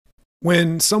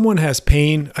When someone has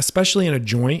pain, especially in a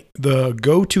joint, the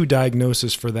go-to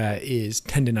diagnosis for that is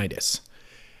tendonitis.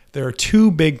 There are two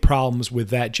big problems with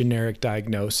that generic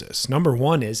diagnosis. Number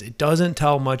one is it doesn't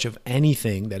tell much of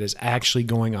anything that is actually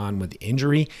going on with the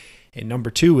injury. And number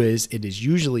two is it is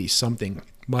usually something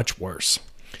much worse.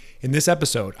 In this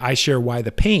episode, I share why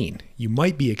the pain you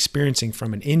might be experiencing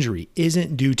from an injury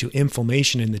isn't due to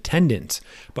inflammation in the tendons,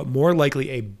 but more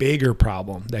likely a bigger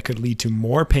problem that could lead to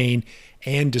more pain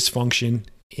and dysfunction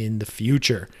in the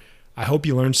future. I hope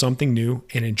you learned something new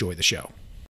and enjoy the show.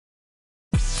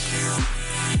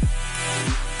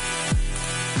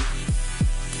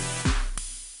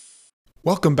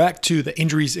 Welcome back to the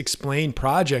Injuries Explained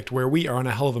project, where we are on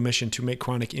a hell of a mission to make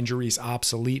chronic injuries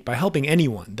obsolete by helping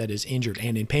anyone that is injured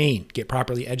and in pain get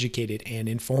properly educated and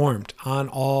informed on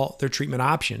all their treatment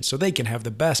options so they can have the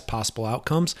best possible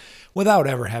outcomes without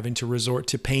ever having to resort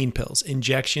to pain pills,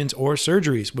 injections, or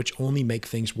surgeries, which only make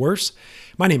things worse.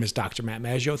 My name is Dr. Matt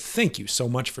Maggio. Thank you so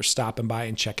much for stopping by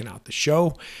and checking out the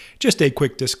show. Just a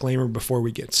quick disclaimer before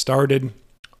we get started.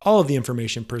 All of the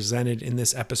information presented in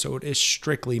this episode is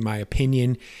strictly my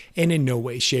opinion and in no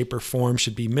way, shape, or form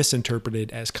should be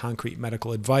misinterpreted as concrete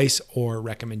medical advice or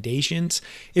recommendations.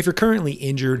 If you're currently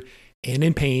injured and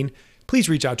in pain, please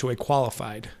reach out to a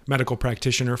qualified medical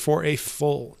practitioner for a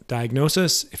full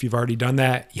diagnosis. If you've already done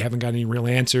that, you haven't got any real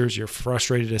answers, you're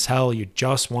frustrated as hell, you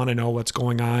just want to know what's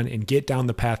going on and get down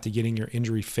the path to getting your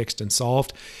injury fixed and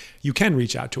solved, you can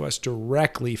reach out to us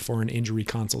directly for an injury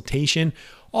consultation.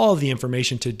 All of the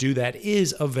information to do that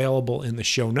is available in the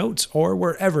show notes or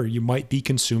wherever you might be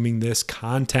consuming this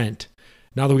content.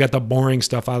 Now that we got the boring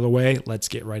stuff out of the way, let's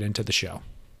get right into the show.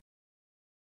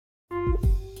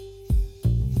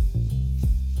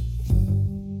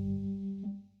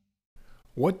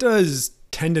 What does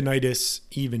tendonitis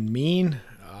even mean?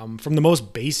 From the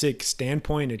most basic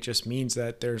standpoint, it just means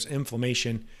that there's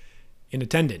inflammation in a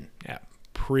tendon. Yeah,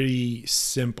 pretty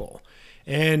simple.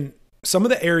 And some of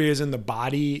the areas in the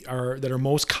body that are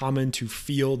most common to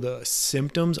feel the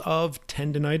symptoms of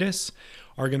tendonitis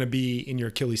are going to be in your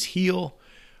Achilles heel,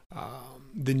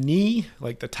 the knee,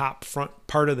 like the top front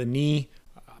part of the knee,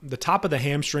 the top of the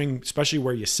hamstring, especially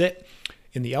where you sit,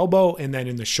 in the elbow, and then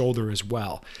in the shoulder as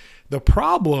well. The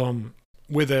problem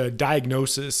with a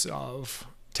diagnosis of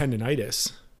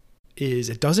tendonitis is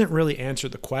it doesn't really answer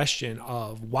the question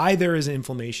of why there is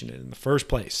inflammation in the first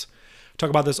place. I talk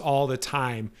about this all the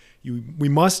time. We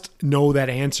must know that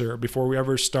answer before we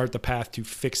ever start the path to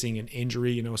fixing an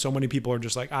injury. You know, so many people are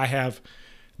just like, I have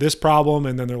this problem,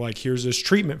 and then they're like, here's this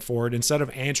treatment for it, instead of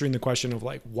answering the question of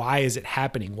like, why is it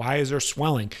happening? Why is there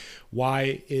swelling?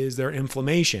 Why is there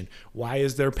inflammation? Why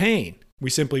is there pain? We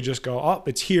simply just go, oh,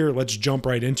 it's here, let's jump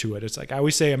right into it. It's like I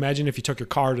always say, imagine if you took your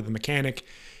car to the mechanic,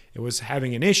 it was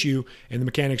having an issue, and the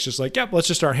mechanic's just like, yep, let's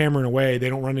just start hammering away. They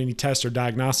don't run any tests or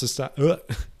diagnoses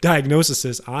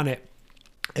on it.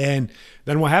 And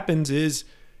then what happens is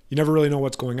you never really know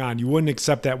what's going on. You wouldn't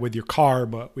accept that with your car,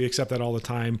 but we accept that all the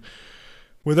time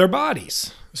with our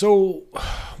bodies. So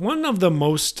one of the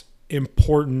most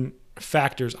important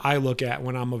factors I look at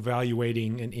when I'm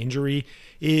evaluating an injury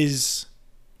is,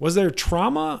 was there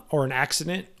trauma or an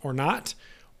accident or not?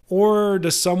 Or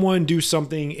does someone do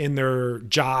something in their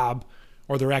job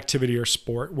or their activity or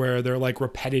sport where they're like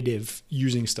repetitive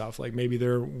using stuff? Like maybe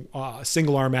they're a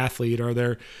single arm athlete, or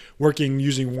they're working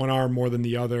using one arm more than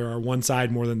the other, or one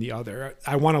side more than the other.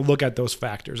 I want to look at those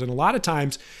factors. And a lot of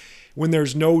times when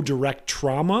there's no direct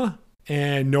trauma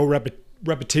and no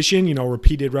repetition,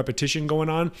 repeated repetition going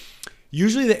on,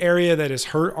 usually the area that is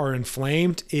hurt or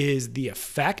inflamed is the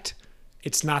effect.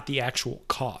 It's not the actual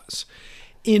cause.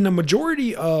 In a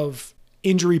majority of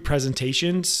injury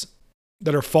presentations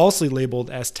that are falsely labeled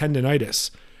as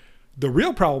tendonitis, the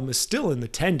real problem is still in the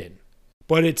tendon,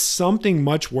 but it's something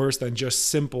much worse than just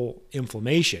simple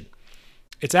inflammation.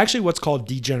 It's actually what's called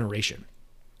degeneration.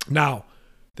 Now,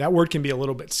 that word can be a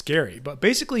little bit scary, but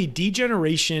basically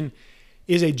degeneration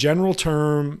is a general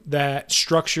term that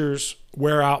structures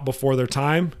wear out before their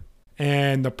time.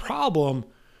 And the problem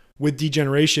with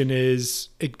degeneration is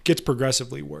it gets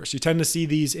progressively worse. You tend to see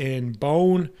these in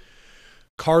bone,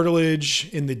 cartilage,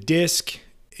 in the disc,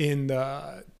 in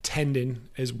the tendon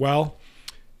as well.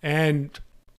 And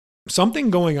something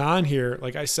going on here,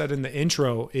 like I said in the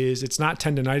intro, is it's not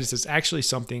tendonitis. It's actually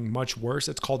something much worse.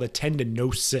 It's called a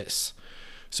tendinosis.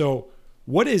 So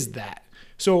what is that?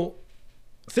 So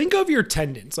think of your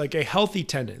tendons, like a healthy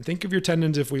tendon. Think of your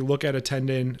tendons if we look at a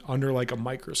tendon under like a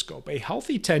microscope. A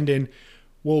healthy tendon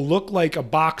will look like a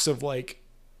box of like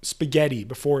spaghetti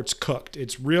before it's cooked.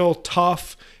 It's real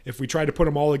tough. If we tried to put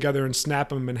them all together and snap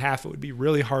them in half, it would be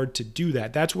really hard to do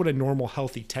that. That's what a normal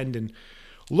healthy tendon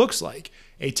looks like.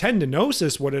 A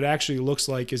tendinosis, what it actually looks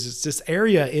like is it's this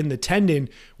area in the tendon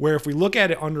where if we look at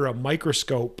it under a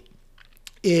microscope,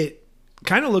 it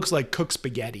kind of looks like cooked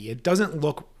spaghetti. It doesn't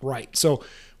look right. So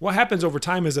what happens over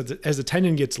time is that as the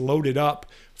tendon gets loaded up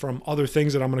from other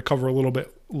things that I'm going to cover a little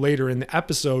bit later in the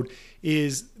episode,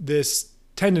 is this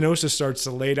tendinosis starts to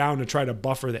lay down to try to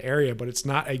buffer the area, but it's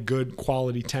not a good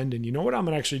quality tendon. You know what I'm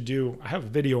going to actually do? I have a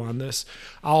video on this.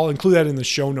 I'll include that in the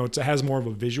show notes. It has more of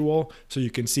a visual, so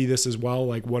you can see this as well,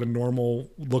 like what a normal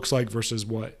looks like versus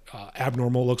what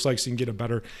abnormal looks like, so you can get a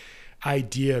better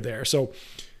idea there. So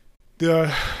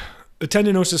the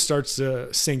tendinosis starts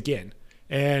to sink in,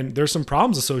 and there's some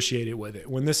problems associated with it.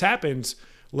 When this happens,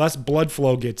 less blood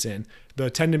flow gets in. The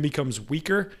tendon becomes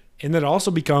weaker, and then it also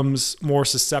becomes more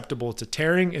susceptible to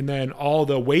tearing, and then all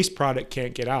the waste product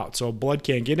can't get out. So blood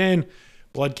can't get in,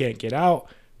 blood can't get out,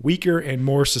 weaker and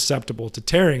more susceptible to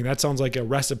tearing. That sounds like a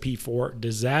recipe for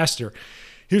disaster.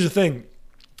 Here's the thing.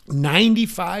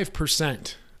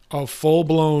 95% of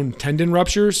full-blown tendon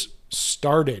ruptures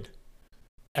started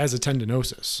as a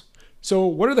tendinosis. So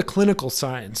what are the clinical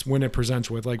signs when it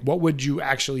presents with? Like, what would you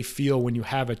actually feel when you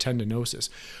have a tendinosis?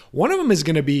 One of them is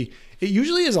going to be, it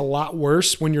usually is a lot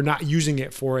worse when you're not using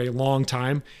it for a long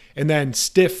time, and then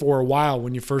stiff for a while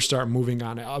when you first start moving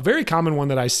on it. A very common one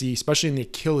that I see, especially in the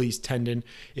Achilles tendon,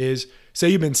 is say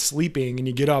you've been sleeping and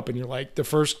you get up and you're like the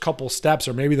first couple steps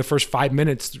or maybe the first 5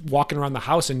 minutes walking around the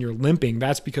house and you're limping.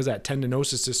 That's because that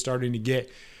tendinosis is starting to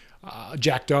get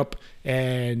jacked up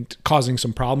and causing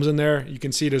some problems in there. You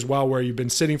can see it as well where you've been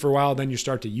sitting for a while, then you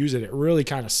start to use it. It really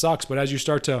kind of sucks, but as you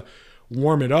start to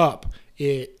warm it up,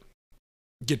 it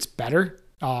gets better,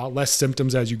 less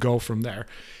symptoms as you go from there.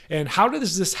 And how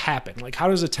does this happen? Like, how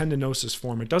does a tendinosis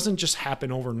form? It doesn't just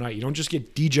happen overnight. You don't just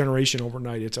get degeneration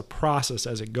overnight. It's a process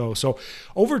as it goes. So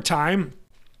over time,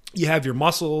 you have your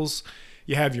muscles,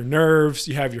 you have your nerves,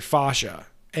 you have your fascia.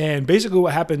 And basically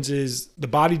what happens is the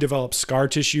body develops scar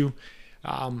tissue.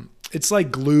 It's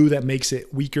like glue that makes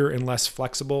it weaker and less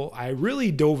flexible. I really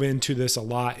dove into this a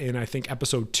lot in, I think,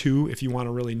 episode 2, if you want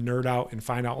to really nerd out and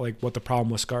find out like what the problem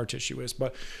with scar tissue is.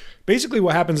 But basically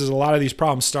what happens is a lot of these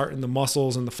problems start in the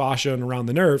muscles and the fascia and around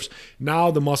the nerves.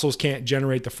 Now the muscles can't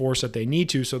generate the force that they need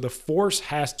to. So the force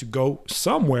has to go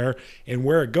somewhere, and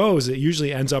where it goes, it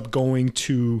usually ends up going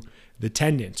to the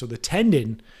tendon. So the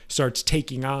tendon starts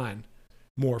taking on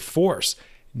more force.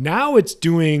 Now it's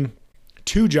doing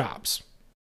 2 jobs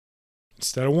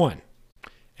instead of 1.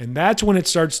 And that's when it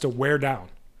starts to wear down.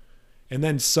 And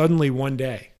then suddenly one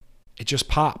day it just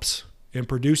pops and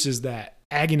produces that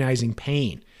agonizing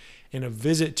pain and a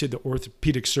visit to the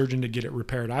orthopedic surgeon to get it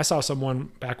repaired. I saw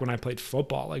someone back when I played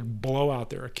football, like blow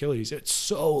out their Achilles. It's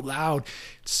so loud,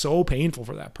 it's so painful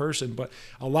for that person. But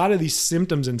a lot of these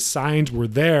symptoms and signs were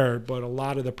there, but a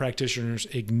lot of the practitioners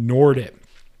ignored it.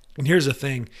 And here's the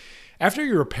thing. After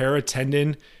you repair a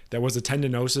tendon that was a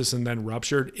tendinosis and then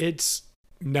ruptured, it's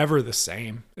never the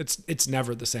same. It's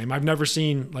never the same. I've never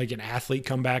seen like an athlete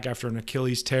come back after an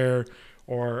Achilles tear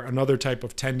or another type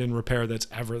of tendon repair that's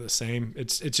ever the same.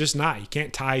 It's just not. You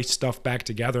can't tie stuff back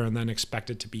together and then expect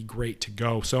it to be great to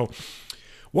go. So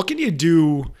what can you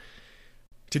do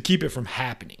to keep it from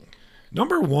happening?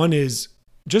 Number 1 is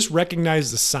just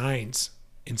recognize the signs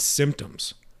and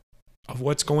symptoms of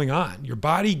what's going on. Your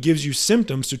body gives you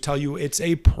symptoms to tell you it's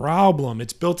a problem.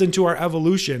 It's built into our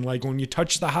evolution. Like when you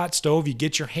touch the hot stove, you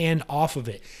get your hand off of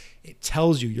it. It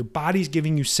tells you your body's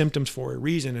giving you symptoms for a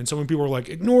reason. And so when people are like,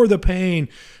 ignore the pain,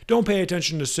 don't pay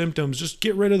attention to symptoms, just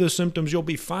get rid of the symptoms, you'll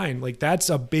be fine. Like that's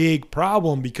a big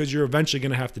problem because you're eventually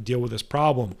going to have to deal with this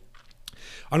problem.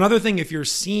 Another thing, if you're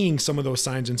seeing some of those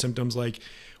signs and symptoms, like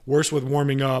worse with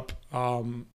warming up,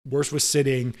 worse with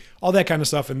sitting, all that kind of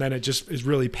stuff, and then it just is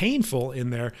really painful in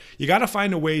there, you got to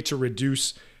find a way to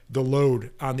reduce the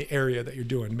load on the area that you're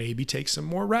doing. Maybe take some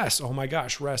more rest. Oh my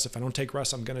gosh, rest. If I don't take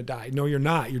rest, I'm going to die. No, you're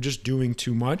not. You're just doing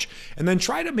too much. And then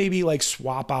try to maybe like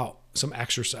swap out some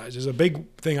exercises. A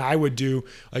big thing I would do,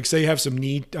 like say you have some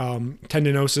knee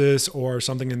tendinosis or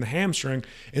something in the hamstring,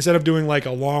 instead of doing like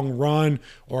a long run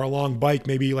or a long bike,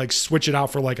 maybe like switch it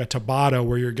out for like a Tabata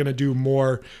where you're going to do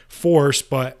more force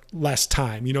but less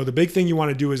time. You know, the big thing you want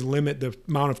to do is limit the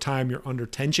amount of time you're under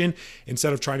tension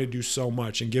instead of trying to do so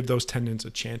much, and give those tendons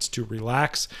a chance to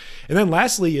relax. And then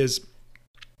lastly is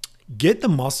get the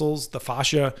muscles, the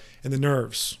fascia, and the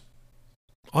nerves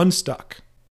unstuck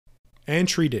and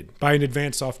treated by an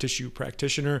advanced soft tissue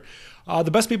practitioner.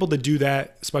 The best people to do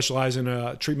that specialize in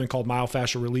a treatment called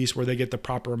myofascial release, where they get the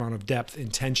proper amount of depth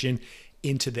and tension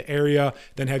into the area,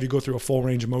 then have you go through a full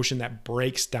range of motion that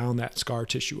breaks down that scar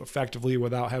tissue effectively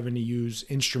without having to use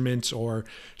instruments or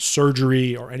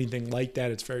surgery or anything like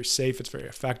that. It's very safe. It's very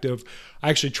effective. I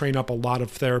actually train up a lot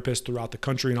of therapists throughout the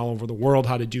country and all over the world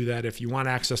how to do that. If you want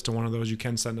access to one of those, you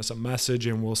can send us a message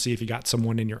and we'll see if you got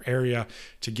someone in your area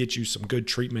to get you some good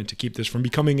treatment to keep this from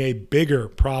becoming a bigger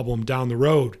problem down the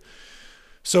road.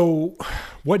 So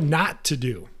what not to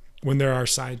do when there are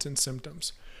signs and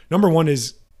symptoms? Number one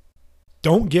is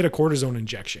don't get a cortisone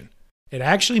injection. It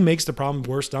actually makes the problem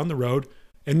worse down the road.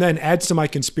 And then adds to my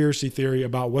conspiracy theory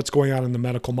about what's going on in the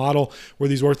medical model where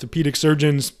these orthopedic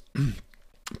surgeons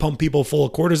pump people full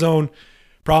of cortisone.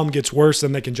 Problem gets worse,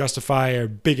 then they can justify a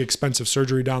big expensive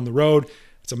surgery down the road.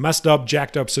 It's a messed up,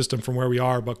 jacked up system from where we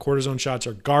are, but cortisone shots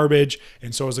are garbage,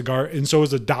 and so is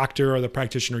the doctor or the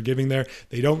practitioner giving there.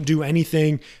 They don't do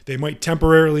anything. They might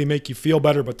temporarily make you feel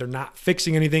better, but they're not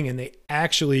fixing anything, and they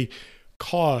actually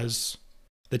cause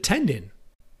the tendon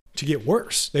to get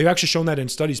worse. They've actually shown that in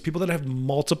studies. People that have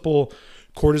multiple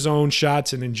cortisone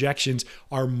shots and injections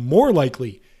are more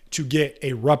likely to get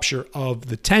a rupture of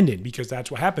the tendon, because that's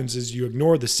what happens is you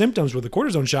ignore the symptoms with a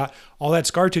cortisone shot, all that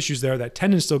scar tissue's there, that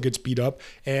tendon still gets beat up,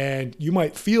 and you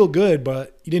might feel good,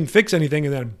 but you didn't fix anything,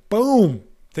 and then boom,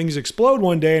 things explode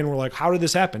one day, and we're like, how did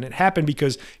this happen? It happened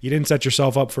because you didn't set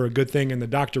yourself up for a good thing, and the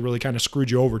doctor really kind of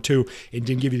screwed you over too and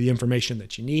didn't give you the information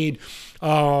that you need.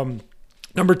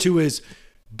 Number two is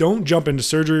don't jump into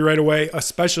surgery right away,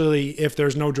 especially if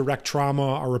there's no direct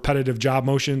trauma or repetitive job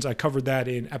motions. I covered that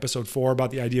in episode 4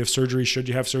 about the idea of surgery. Should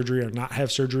you have surgery or not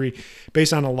have surgery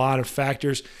based on a lot of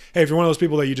factors? Hey, if you're one of those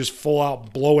people that you just full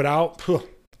out blow it out,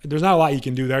 there's not a lot you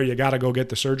can do there. You got to go get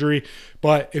the surgery.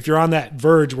 But if you're on that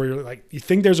verge where you're like, you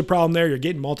think there's a problem there, you're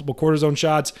getting multiple cortisone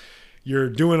shots, you're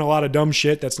doing a lot of dumb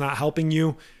shit that's not helping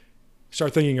you,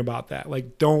 start thinking about that.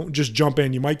 Like, don't just jump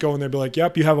in. You might go in there and be like,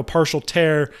 yep, you have a partial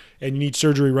tear and you need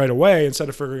surgery right away, instead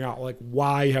of figuring out like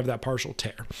why you have that partial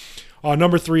tear.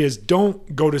 Number 3 is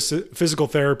don't go to physical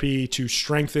therapy to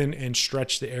strengthen and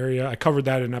stretch the area. I covered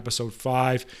that in episode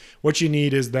 5. What you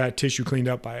need is that tissue cleaned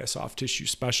up by a soft tissue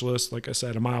specialist. Like I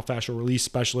said, a myofascial release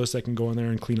specialist that can go in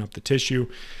there and clean up the tissue.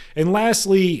 And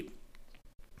lastly,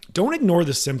 don't ignore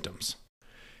the symptoms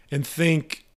and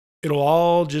think it'll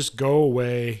all just go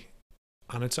away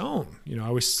on its own. You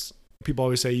know, people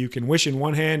always say you can wish in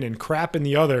one hand and crap in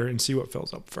the other and see what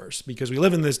fills up first, because we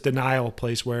live in this denial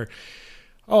place where,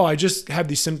 oh, I just have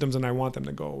these symptoms and I want them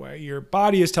to go away. Your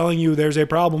body is telling you there's a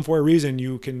problem for a reason.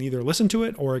 You can either listen to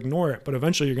it or ignore it, but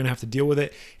eventually you're going to have to deal with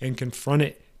it and confront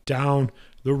it down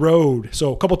the road.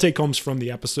 So a couple take homes from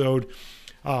the episode.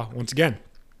 Once again,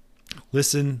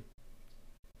 listen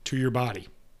to your body,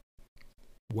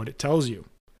 what it tells you.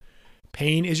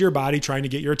 Pain is your body trying to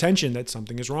get your attention that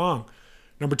something is wrong.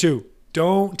 Number 2,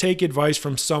 don't take advice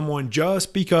from someone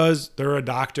just because they're a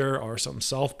doctor or some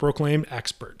self-proclaimed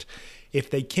expert. If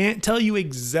they can't tell you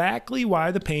exactly why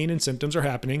the pain and symptoms are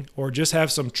happening, or just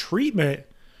have some treatment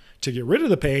to get rid of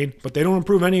the pain, but they don't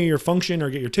improve any of your function or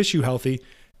get your tissue healthy,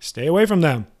 stay away from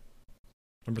them.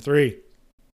 Number 3,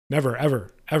 never,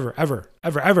 ever, ever, ever,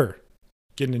 ever, ever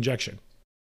get an injection.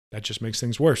 That just makes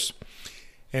things worse.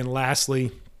 And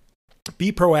lastly,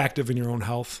 be proactive in your own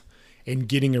health and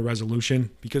getting a resolution,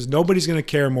 because nobody's going to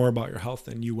care more about your health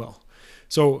than you will.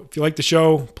 So if you like the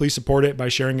show, please support it by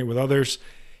sharing it with others.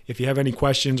 If you have any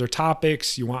questions or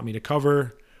topics you want me to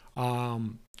cover,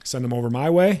 send them over my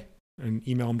way and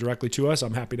email them directly to us.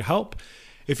 I'm happy to help.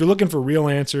 If you're looking for real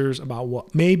answers about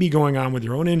what may be going on with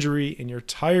your own injury and you're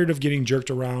tired of getting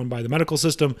jerked around by the medical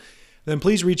system, then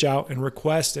please reach out and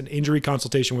request an injury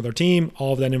consultation with our team.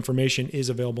 All of that information is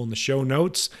available in the show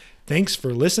notes. Thanks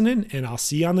for listening, and I'll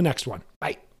see you on the next one.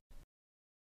 Bye.